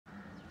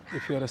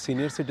If you are a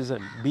senior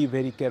citizen, be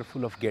very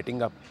careful of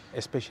getting up,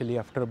 especially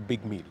after a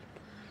big meal.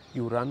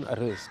 You run a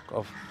risk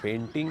of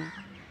fainting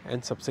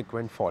and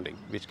subsequent falling,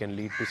 which can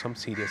lead to some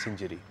serious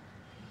injury.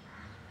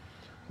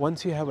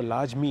 Once you have a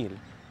large meal,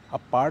 a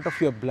part of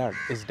your blood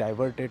is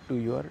diverted to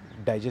your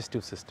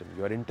digestive system,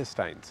 your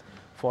intestines,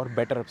 for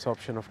better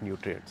absorption of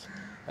nutrients.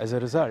 As a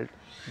result,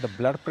 the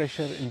blood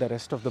pressure in the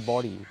rest of the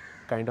body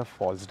kind of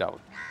falls down,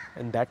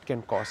 and that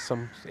can cause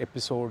some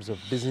episodes of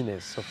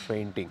dizziness, of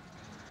fainting.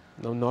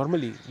 Now,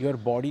 normally your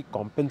body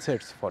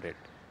compensates for it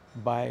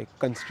by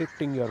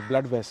constricting your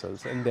blood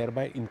vessels and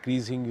thereby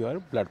increasing your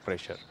blood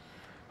pressure.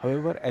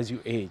 However, as you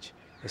age,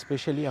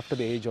 especially after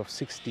the age of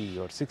 60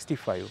 or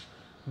 65,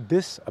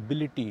 this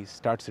ability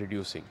starts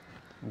reducing.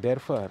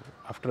 Therefore,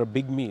 after a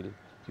big meal,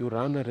 you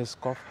run a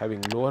risk of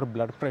having lower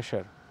blood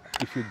pressure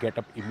if you get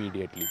up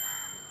immediately,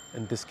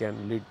 and this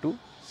can lead to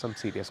some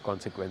serious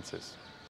consequences.